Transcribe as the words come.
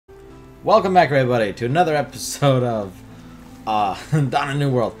Welcome back, everybody, to another episode of Dawn of New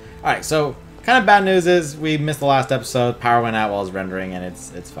World. Alright, so, kind of bad news is we missed the last episode. Power went out while I was rendering, and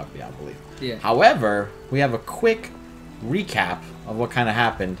it's fucked me out, I believe. Yeah. However, we have a quick recap of what kind of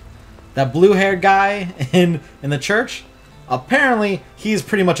happened. That blue-haired guy in the church, apparently, he's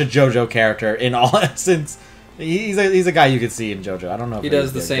pretty much a JoJo character in all essence. He's a guy you could see in JoJo. I don't know if he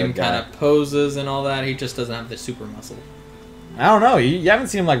does the same kind of poses and all that. He just doesn't have the super muscle. I don't know. You haven't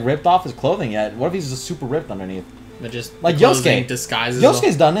seen him like ripped off his clothing yet. What if he's just super ripped underneath? But just like Yosuke disguises.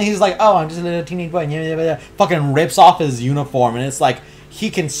 Yosuke's done it. He's like, oh, I'm just a little teenage boy. And fucking rips off his uniform, and it's like he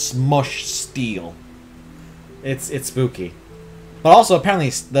can smush steel. It's spooky. But also, apparently,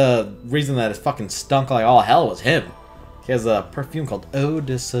 the reason that it fucking stunk like all hell was him. He has a perfume called Eau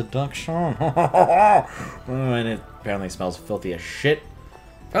de Seduction, and it apparently smells filthy as shit.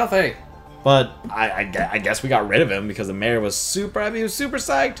 Filthy. But I guess we got rid of him because the mayor was super happy. He was super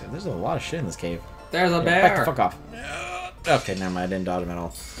psyched. There's a lot of shit in this cave. There's a bear. Back the fuck off. Okay, never mind. I didn't dodge him at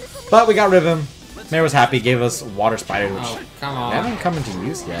all. But we got rid of him. Mayor was happy. Gave us water spiders, which come on. they haven't come into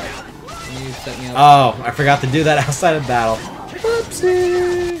use yet. You set me up. Oh, I forgot to do that outside of battle.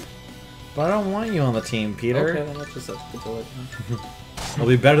 Whoopsie. But I don't want you on the team, Peter. Okay, then let's just set the bullet. I'll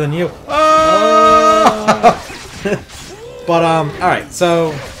be better than you. Oh! But alright,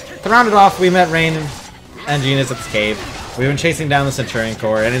 so to round it off, we met Rain and Genus at the cave. We've been chasing down the Centurion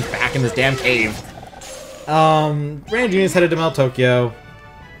Corps, and it's back in this damn cave. Rain and Genus headed to Mel Tokyo.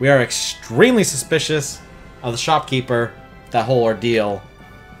 We are extremely suspicious of the shopkeeper, that whole ordeal.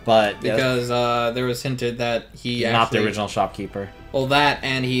 But because there was hinted that he not the original shopkeeper. Well, that,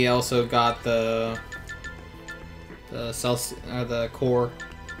 and he also got the core.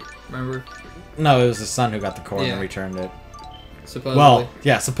 Remember? No, it was his son who got the core and returned it. Supposedly. Well,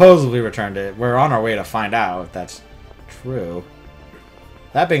 yeah, supposedly returned it. We're on our way to find out if that's true.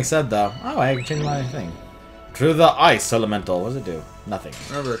 That being said, though, I can change my thing. To the ice elemental. What does it do? Nothing.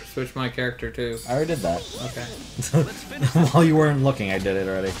 Remember, switch my character too. I already did that. Okay. While you weren't looking, I did it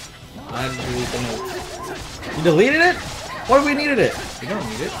already. I had to delete the notes. You deleted it? What if we needed it? You don't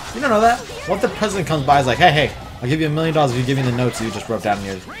need it. You don't know that. What if the president comes by and is like, hey, I'll give you $1 million if you give me the notes you just wrote down in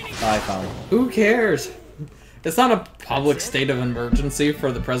your iPhone. Who cares? It's not a public state of emergency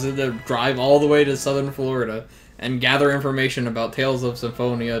for the president to drive all the way to southern Florida and gather information about Tales of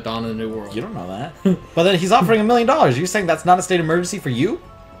Symphonia, Dawn of the New World. You don't know that. But then he's offering $1 million. You're saying that's not a state of emergency for you?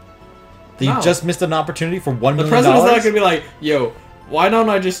 That you just missed an opportunity for $1 million? The president's not going to be like, yo, why don't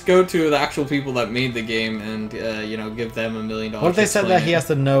I just go to the actual people that made the game and, give them $1 million? What if they said that he has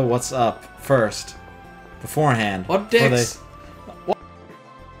to know what's up first, beforehand? What dicks? By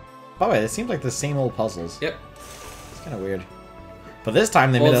the way, it seems like the same old puzzles. Yep. It's kind of weird. But this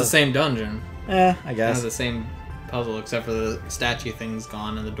time they made it's the same dungeon. Yeah, I guess. It's the same puzzle except for the statue thing's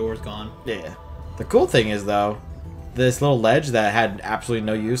gone and the door's gone. Yeah. The cool thing is, though, this little ledge that had absolutely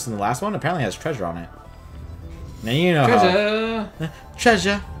no use in the last one apparently has treasure on it. Now you know treasure.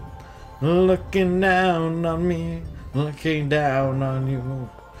 Treasure. Looking down on me. Looking down on you.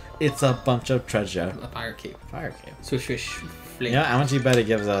 It's a bunch of treasure. A fire cape. Fire cape. Swish, swish, flame. Yeah, how much you bet it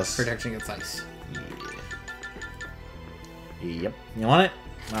gives us? Protection against ice. Yeah. Yep. You want it?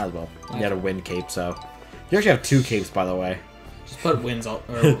 Might as well. You got a wind cape, so. You actually have 2 capes, by the way. Just put winds or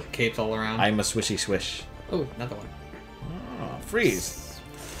capes all around. I'm a swishy swish. Oh, another one. Oh, freeze.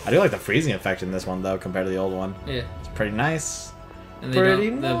 I do like the freezing effect in this one, though, compared to the old one. Yeah. It's pretty nice. And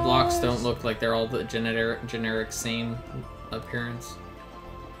the blocks don't look like they're all the generic same appearance.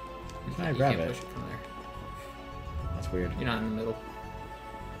 Can I grab it? Push it from there. That's weird. You're not in the middle.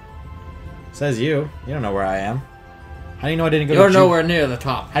 Says you. You don't know where I am. How do you know I didn't go You're to nowhere near the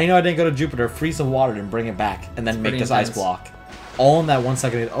top. How do you know I didn't go to Jupiter, freeze some water, and bring it back, and then make this ice block? All in that 1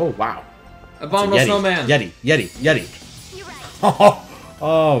 second. Oh, wow. Abominable snowman. Yeti.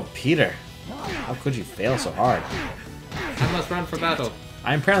 Oh, Peter. How could you fail so hard? I must run for battle.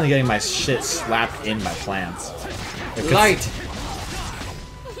 I'm apparently getting my shit slapped in by plants. Light.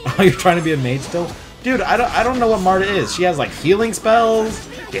 Oh, you're trying to be a mage still? Dude, I don't know what Marta is. She has, like, healing spells,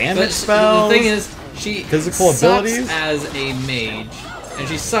 damage spells. The thing is, she physical abilities as a mage, and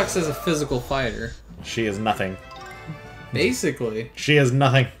she sucks as a physical fighter. She is nothing. Basically. She is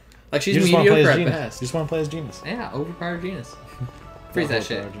nothing. Like, she's mediocre at best. You just want to play as Genus. Yeah, overpowered Genus. Freeze that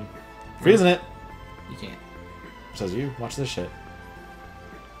shit. Freezing it. You can't. Says you. Watch this shit.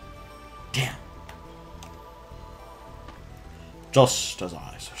 Damn. Just as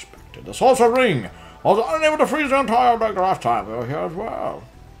I suspected. The Sorcerer Ring. I was unable to freeze the entire deck last time. They were here as well.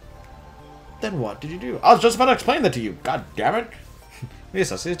 Then what did you do? I was just about to explain that to you. God damn it.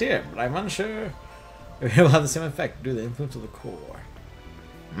 Yes, I see it here, but I'm unsure. It will have the same effect due to the influence of the core.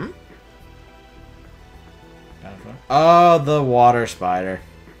 Hmm? Oh, the water spider.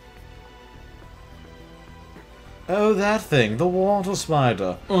 Oh, that thing, the water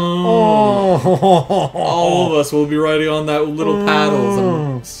spider. Oh. All of us will be riding on that little paddles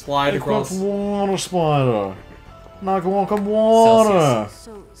and slide across. Water spider. Knock walk on water.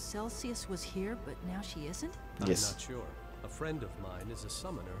 So Celsius was here, but now she isn't? Yes. I'm not sure. A friend of mine is a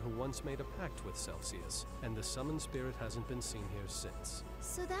summoner who once made a pact with Celsius, and the summoned spirit hasn't been seen here since.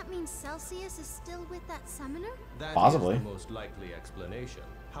 So that means Celsius is still with that summoner? That Possibly. is the most likely explanation.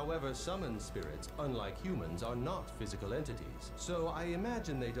 However, summoned spirits, unlike humans, are not physical entities. So I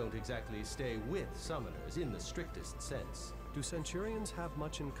imagine they don't exactly stay with summoners in the strictest sense. Do Centurions have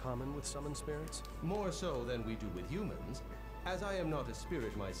much in common with summoned spirits? More so than we do with humans. As I am not a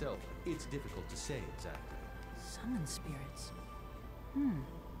spirit myself, it's difficult to say exactly. Summon spirits.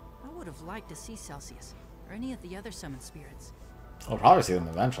 I would have liked to see Celsius, or any of the other summoned spirits. We'll probably see them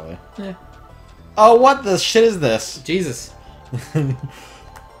eventually. Yeah. Oh, what the shit is this? Jesus.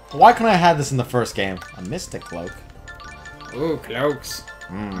 Why couldn't I have this in the first game? A mystic cloak. Ooh, cloaks.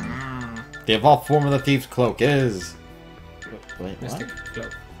 The evolved form of the thief's cloak is... Wait, Mystic what?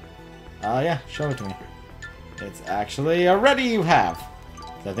 cloak. Yeah, show it to me. It's actually already you have.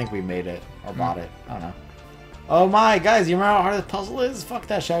 I think we made it, or bought it. I don't know. Oh my, guys, you remember how hard the puzzle is? Fuck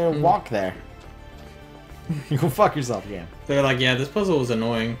that shit, I gotta walk there. You go fuck yourself again. They're like, yeah, this puzzle was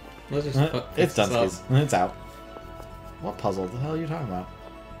annoying. Let's just It's done, up. Skis. It's out. What puzzle? The hell are you talking about?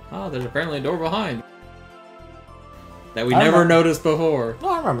 Oh, there's apparently a door behind. That we I never remember- noticed before. No,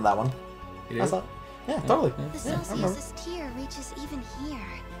 I remember that one. You do? I thought, yeah, totally. The Yeah, I remember. Celsius's tear reaches even here.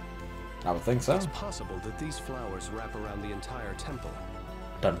 I would think so. It's possible that these flowers wrap around the entire temple.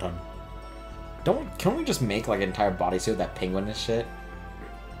 Dun dun. Can we just make like an entire bodysuit of that penguin and shit?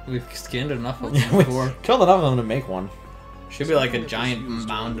 We've skinned enough of Yeah, them we before. killed enough of them to make one. Should be like a giant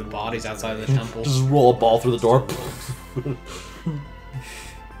mound of bodies outside of the temple. Just roll a ball through the door.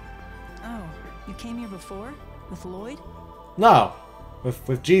 Oh, you came here before? With Lloyd? No,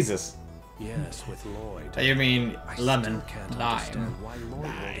 with Jesus. Yes, with Lloyd. You mean I still lemon, can't lime, understand why Lloyd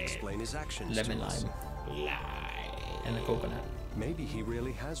won't explain his actions lemon to us. lime, and a coconut. Maybe he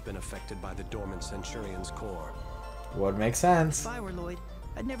really has been affected by the dormant Centurion's core. Would make sense. If I were Lloyd,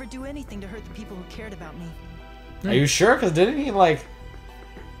 I'd never do anything to hurt the people who cared about me. Are you sure? Because didn't he like...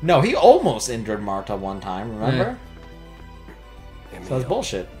 No, he almost injured Marta one time, remember? So that's Emil,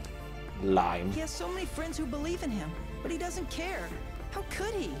 bullshit. Lime. He has so many friends who believe in him, but he doesn't care. How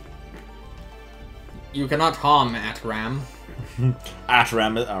could he? You cannot harm at Ram.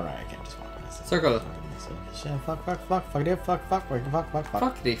 Ashram is... Alright, I can't just walk on this. Circle. Fuck, fuck, fuck, fuck, fuck, fuck, fuck, fuck, fuck, fuck.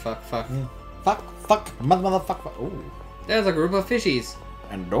 Fuckity fuck fuck. Fuck, fuck, motherfuck, fuck. Ooh. There's a group of fishies.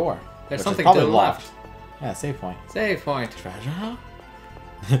 And a door. There's which is something probably to the locked. left. Yeah, save point. Save point. Treasure?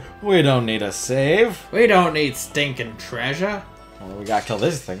 We don't need a save. We don't need stinking treasure. Well, we gotta kill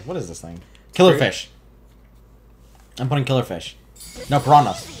this thing. What is this thing? Killer fish. I'm putting killer fish. No,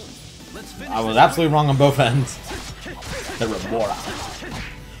 piranhas. I was absolutely wrong on both ends. The remora.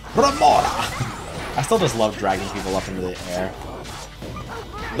 Remora! I still just love dragging people up into the air.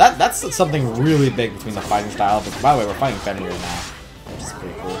 That's something really big between the fighting style. But by the way, we're fighting Fenrir now, which is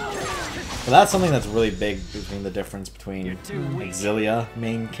pretty cool. But that's something that's really big between the difference between Exilia,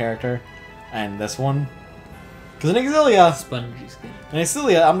 main character, and this one. Because in Exilia, Spongy skin.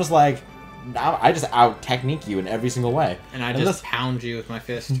 I'm just like, I just out technique you in every single way. And I In just this, pound you with my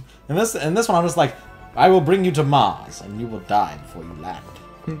fist. in this one, I'm just like, I will bring you to Mars, and you will die before you land.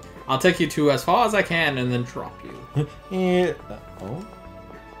 I'll take you to as far as I can and then drop you. Oh.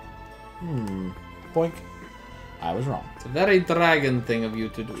 Boink. I was wrong. It's a very dragon thing of you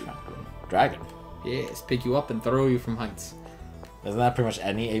to do. Dragon. Yes, pick you up and throw you from heights. Isn't that pretty much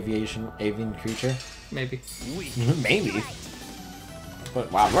any avian creature? Maybe. Maybe.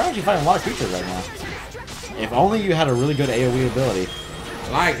 But wow, we're actually fighting a lot of creatures right now. If only you had a really good AoE ability.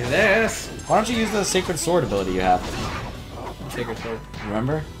 Like this. Why don't you use the sacred sword ability you have? Sacred sword.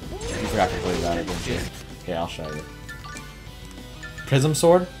 Remember? You forgot completely about it, didn't you? Okay, I'll show you. Prism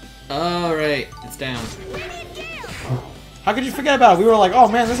sword? Alright, it's down. How could you forget about it? We were like, oh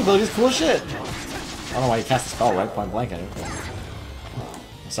man, this ability is cool as shit. I don't know why you cast a spell right point blank at it.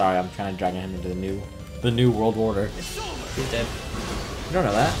 Sorry, I'm kind of dragging him into the new world order. He's dead. You don't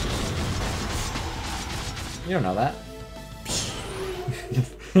know that. You don't know that.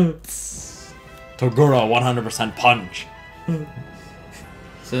 Toguro 100% punch.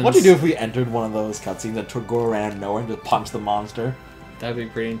 Since What do you do if we entered one of those cutscenes that Toguro ran out of nowhere and just punched the monster? That'd be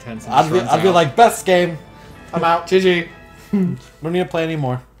pretty intense. I'd be like, best game. I'm out. GG. Don't need to play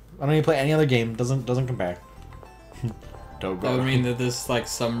anymore. I don't need to play any other game. Doesn't compare. That would mean that this is like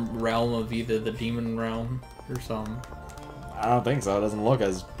some realm of either the demon realm or some. I don't think so. It doesn't look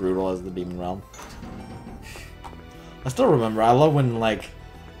as brutal as the demon realm. I still remember. I love when like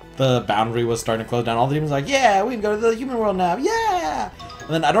the boundary was starting to close down. All the demons were like, yeah, we can go to the human world now. Yeah. And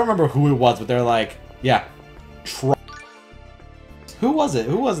then I don't remember who it was, but they're like, yeah, who was it?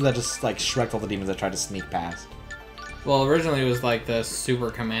 Who was it that just like shreked all the demons that tried to sneak past? Well, originally it was like the super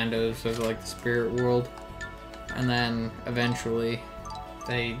commandos, so it was like the spirit world, and then eventually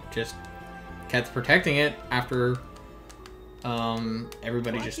they just kept protecting it after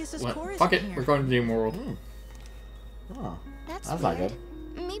everybody just went, fuck it, we're going to the demon world. Oh, That's not weird.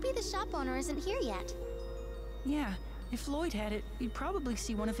 good. Maybe the shop owner isn't here yet. Yeah, if Lloyd had it, you'd probably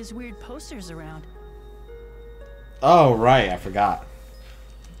see one of his weird posters around. Oh, right. I forgot.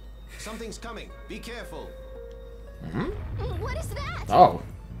 Something's coming. Be careful. What is that? Oh.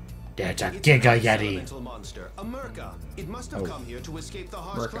 There's a It's Giga an Yeti. elemental monster, a Merca. It must have come here to escape the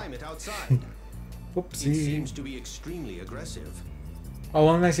harsh Merca. climate outside. It Whoopsie. seems to be extremely aggressive. Oh,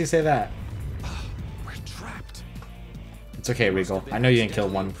 what makes you say that? We're trapped. It's okay, Regal. I know you didn't kill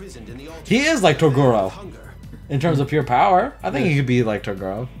one. Imprisoned in the He is like Toguro. hunger. In terms of pure power, I think he could be like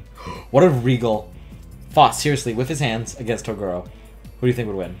Toguro. What if Regal fought seriously with his hands against Toguro? Who do you think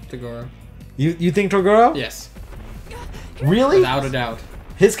would win? Tagora. You think Toguro? Yes, Really? without a doubt.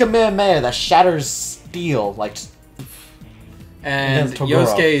 His Kamehameha that shatters steel, like. And Against Toguro.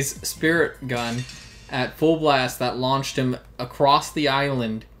 Yosuke's spirit gun at full blast that launched him across the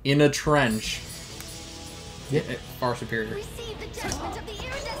island in a trench. Yeah. Far superior. Receive the judgment of the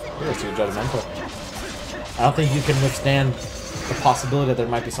iridescent. You're too judgmental. I don't think you can withstand the possibility that there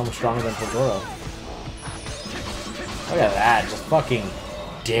might be someone stronger than Toguro. Look at that, just fucking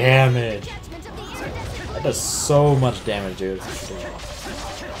damage. Judgment of the iridescent. That does so much damage, dude.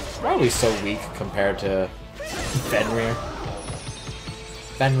 Probably so weak compared to Fenrir.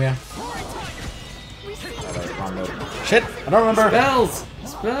 Fenrir. Shit, I don't remember. Spells!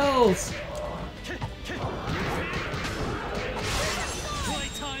 Spells!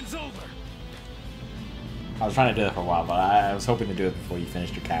 I was trying to do it for a while, but I was hoping to do it before you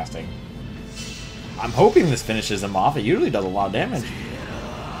finished your casting. I'm hoping this finishes him off. It usually does a lot of damage.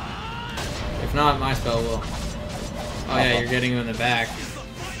 If not, my spell will. Oh yeah, you're getting him in the back.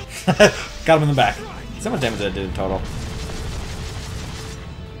 Got him in the back. See how much damage that did in total.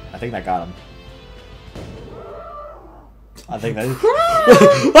 I think that got him. I think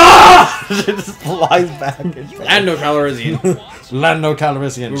that. Ah! It just flies back. Lando Calrissian. Lando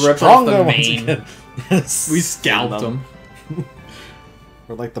Calrissian. We ripped off the Stronger once mane. again. We scalped him.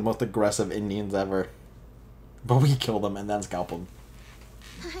 We're like the most aggressive Indians ever. But we kill them and then scalp them.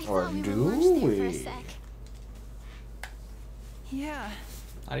 I Or thought we do were lunch there for a we? sec. Yeah.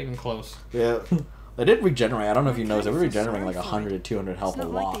 Not even close. Yeah. They did regenerate. I don't know if you I noticed. They kinda were feel regenerating like sorry for 100 to 200 health It's a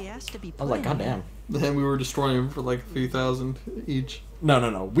not lot. like they asked to be I was like, put in goddamn. Then we were destroying him for like a few thousand each.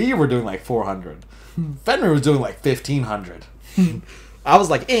 No. We were doing like 400. Fenrir was doing like 1500. I was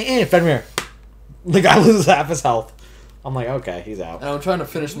like, Fenrir. The guy loses half his health. I'm like, okay, he's out. And I'm trying to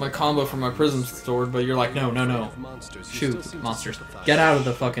finish my combo for my prism sword, but you're like, no. Monsters, you Shoot, still seem to monsters. sympathize. Get out of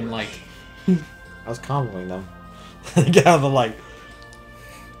the fucking light. I was comboing them. Get out of the light.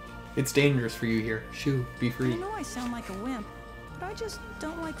 It's dangerous for you here. Shoo, be I free. know I sound like a wimp, but I just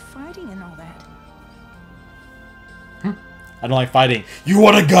don't like fighting and all that. I don't like fighting. You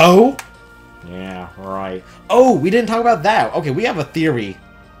want to go? Yeah, right. Oh, we didn't talk about that. Okay, we have a theory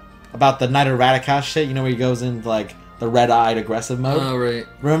about the Knight of Radicast shit. You know where he goes into like the red-eyed aggressive mode. Oh, right.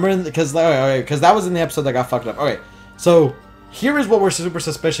 Remember, because that was in the episode that got fucked up. Okay, so here is what we're super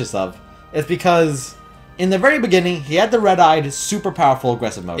suspicious of. It's because in the very beginning he had the red-eyed, super powerful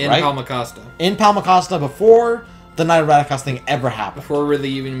aggressive mode, In right? Palmacosta. In Palmacosta, before the Knight of Radicast thing ever happened. Before really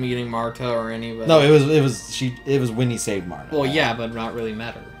even meeting Marta or anybody. No, it was Winnie saved Marta. Well, yeah, but not really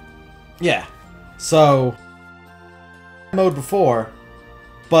matter. Yeah. So mode before,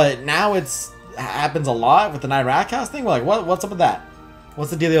 but now it's happens a lot with the Knight of Radicast thing. We're like, what's up with that?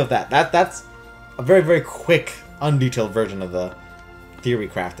 What's the deal with that? That's a very, very quick, undetailed version of the theory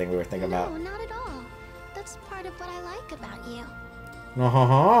crafting we were thinking about. No, not at all. That's part of what I like about you.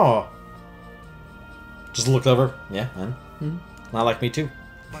 Oh, just looked over. Yeah, man. Not like me too.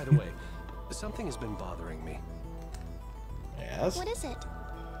 By the way, something has been bothering me. Yes. What is it?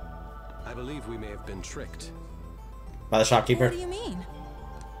 I believe we may have been tricked. By the shopkeeper. What do you mean?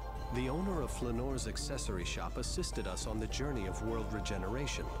 The owner of Flanore's accessory shop assisted us on the journey of world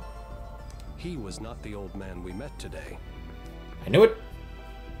regeneration. He was not the old man we met today. I knew it.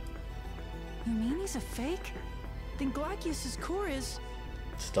 You mean he's a fake? Then Glacius's core is...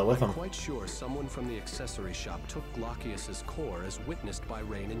 Still with I'm him. quite sure someone from the accessory shop took Glaucius's core as witnessed by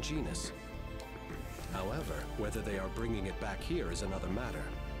Rain and Genus. However, whether they are bringing it back here is another matter.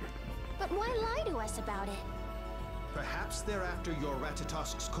 But why lie to us about it? Perhaps they're after your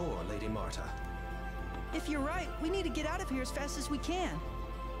Ratatosk's core, Lady Marta. If you're right, we need to get out of here as fast as we can.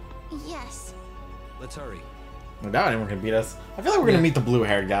 Yes. Let's hurry. I doubt anyone can beat us. I feel like we're gonna meet the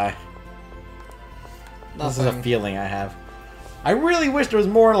blue-haired guy. This is a feeling I have. I really wish there was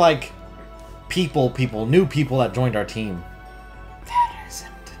more, like, new people that joined our team. There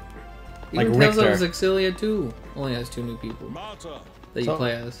isn't. Like Even Tales of Richter. Xylia 2 only has 2 new people Marta! that you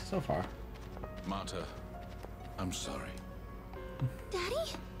play as. So far. Marta, I'm sorry.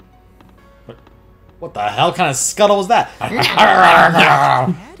 Daddy? What the hell kind of scuttle was that?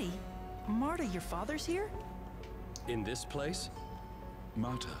 Daddy? Marta, your father's here? In this place?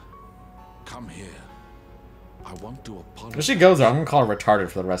 Marta, come here. I want to When apologize. she goes there, I'm gonna call her retarded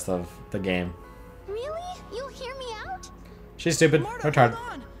for the rest of the game. Really? You'll hear me out? She's stupid. Marta, Retarded. hold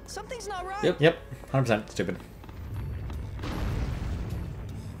on. Something's not right. Yep. 100% stupid.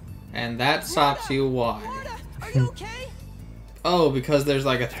 And that stops you why? Marta, are you okay? Oh, because there's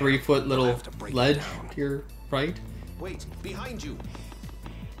like a 3-foot little have to break it ledge down. to your right? Wait, behind you!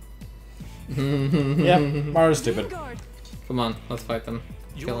 Yeah, Mara's stupid. Vanguard. Come on, let's fight them.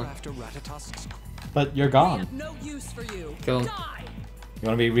 Kill You're him. after Ratatosk's. But you're gone. No use for you. Kill him. Die. You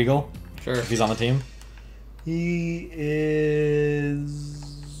wanna be Regal? Sure. If he's on the team? He is...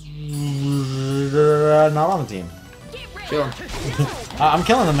 not on the team. Chill. I'm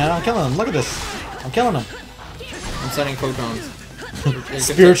killing him, man. I'm killing him. Look at this. I'm killing him. I'm sending photons.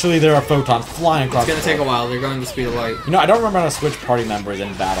 Spiritually, there are photons flying across. It's gonna take a while. They're going the speed of light. You know, I don't remember how to switch party members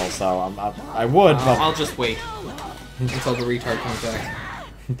in battle, so I would, but... I'll just wait until the retard comes back.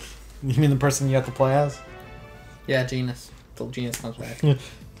 You mean the person you have to play as? Yeah, Genus. Until Genus comes back.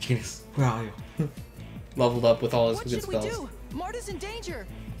 Genius. Where are you? Leveled up with all his What good should we spells. do? Marta's in danger.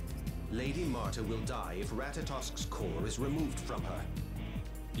 Lady Marta will die if Ratatosk's core is removed from her.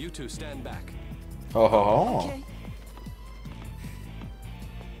 You two stand back. Oh, ho, ho. Okay.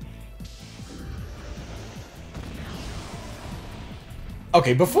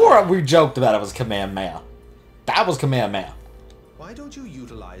 Okay, before we joked about it was Kamehameha. That was Kamehameha. Why don't you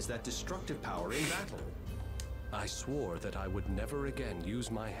utilize that destructive power in battle? I swore that I would never again use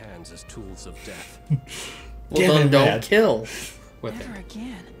my hands as tools of death. Well, Damn then it, don't man. kill with Never it.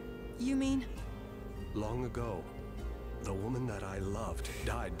 again. You mean? Long ago, the woman that I loved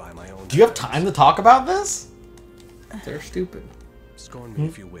died by my own Do you have hands. time to talk about this? They're stupid. Scorn me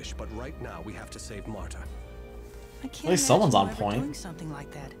if you wish, but right now we have to save Marta. I can't At least someone's imagine on you ever point. doing something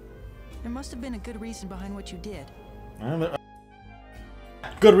like that. There must have been a good reason behind what you did.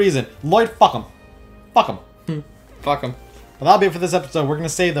 Good reason. Lloyd, fuck him. Fuck him. Fuck them. But that'll be it for this episode. We're going to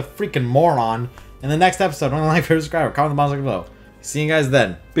save the freaking moron in the next episode. Don't like, favorite, subscribe, comment in the bottom section below. See you guys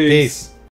then. Peace.